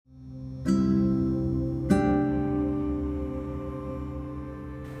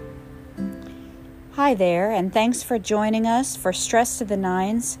Hi there, and thanks for joining us for Stress to the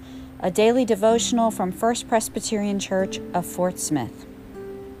Nines, a daily devotional from First Presbyterian Church of Fort Smith.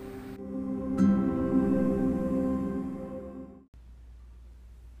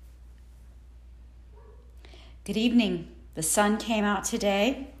 Good evening. The sun came out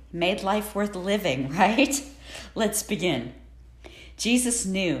today, made life worth living, right? Let's begin. Jesus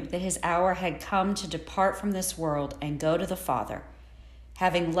knew that his hour had come to depart from this world and go to the Father.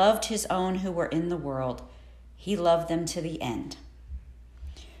 Having loved his own who were in the world, he loved them to the end.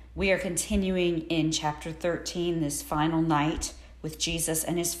 We are continuing in chapter 13, this final night with Jesus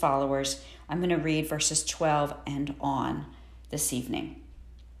and his followers. I'm going to read verses 12 and on this evening.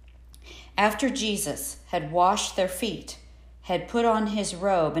 After Jesus had washed their feet, had put on his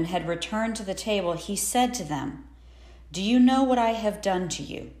robe, and had returned to the table, he said to them, "Do you know what I have done to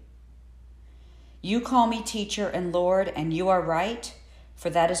you? You call me teacher and Lord, and you are right, for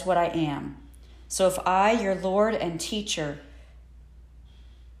that is what I am. So if I, your Lord and teacher,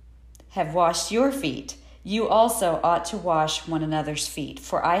 have washed your feet, you also ought to wash one another's feet.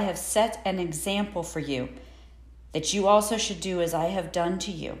 For I have set an example for you, that you also should do as I have done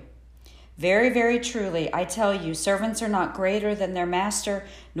to you. Very, very truly, I tell you, servants are not greater than their master,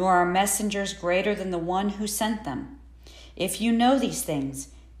 nor are messengers greater than the one who sent them. If you know these things,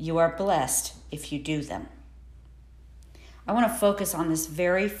 you are blessed if you do them." I want to focus on this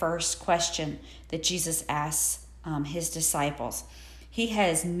very first question that Jesus asks his disciples. He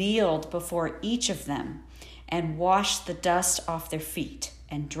has kneeled before each of them and washed the dust off their feet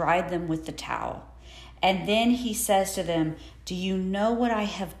and dried them with the towel. And then he says to them, "Do you know what I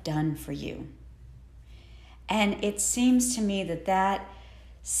have done for you?" And it seems to me that that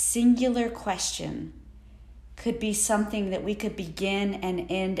singular question could be something that we could begin and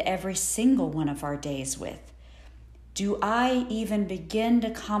end every single one of our days with. Do I even begin to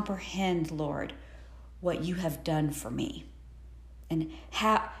comprehend, Lord, what you have done for me? And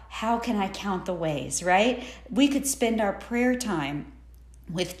how can I count the ways, right? We could spend our prayer time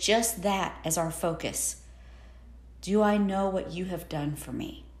with just that as our focus. Do I know what you have done for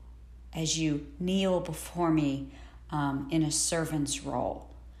me as you kneel before me in a servant's role?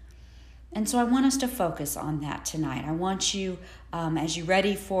 And so I want us to focus on that tonight. I want you, as you're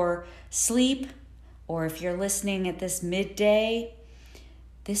ready for sleep, or if you're listening at this midday,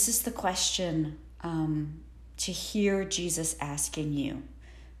 this is the question to hear Jesus asking you.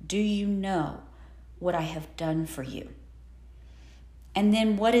 Do you know what I have done for you? And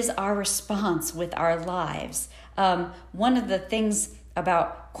then what is our response with our lives? One of the things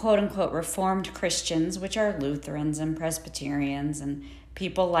about quote-unquote Reformed Christians, which are Lutherans and Presbyterians and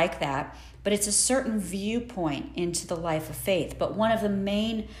people like that, but it's a certain viewpoint into the life of faith. But one of the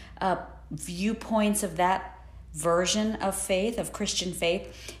main viewpoints of that version of faith, of Christian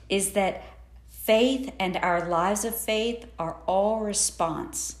faith, is that faith and our lives of faith are all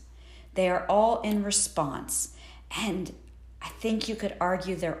response. They are all in response. And I think you could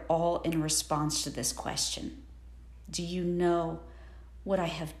argue they're all in response to this question. Do you know what I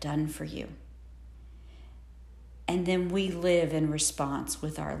have done for you? And then we live in response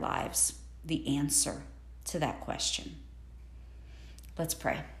with our lives, the answer to that question. Let's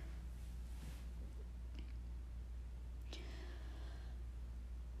pray.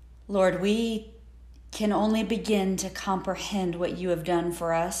 Lord, we can only begin to comprehend what you have done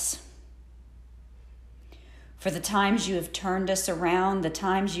for us. For the times you have turned us around, the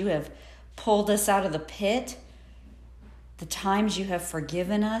times you have pulled us out of the pit, the times you have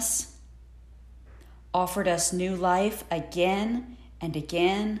forgiven us, offered us new life again and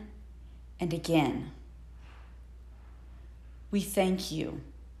again and again. We thank you.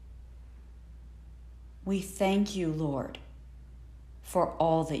 We thank you, Lord, for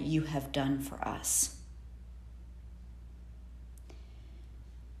all that you have done for us.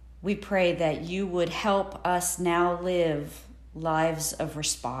 We pray that you would help us now live lives of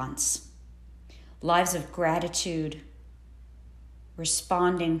response, lives of gratitude,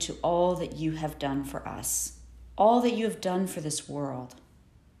 responding to all that you have done for us, all that you have done for this world.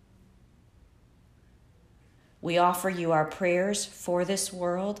 We offer you our prayers for this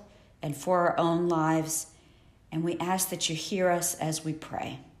world and for our own lives, and we ask that you hear us as we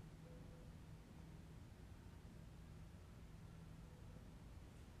pray.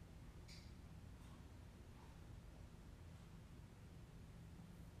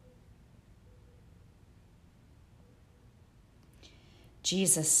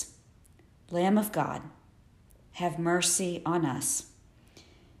 Jesus, Lamb of God, have mercy on us.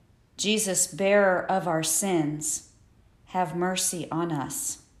 Jesus, bearer of our sins, have mercy on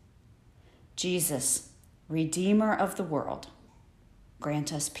us. Jesus, Redeemer of the world,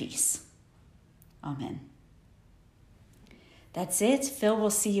 grant us peace. Amen. That's it. Phil will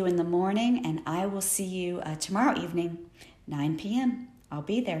see you in the morning, and I will see you tomorrow evening, 9 p.m. I'll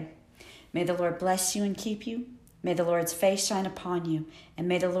be there. May the Lord bless you and keep you. May the Lord's face shine upon you, and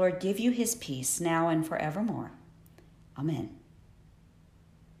may the Lord give you his peace now and forevermore. Amen.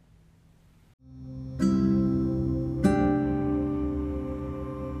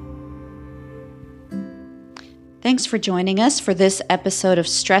 Thanks for joining us for this episode of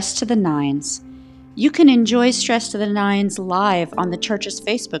Stress to the Nines. You can enjoy Stress to the Nines live on the church's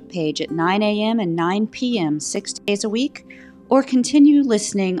Facebook page at 9 a.m. and 9 p.m. 6 days a week, or continue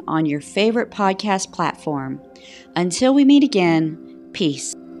listening on your favorite podcast platform. Until we meet again,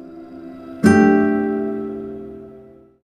 peace.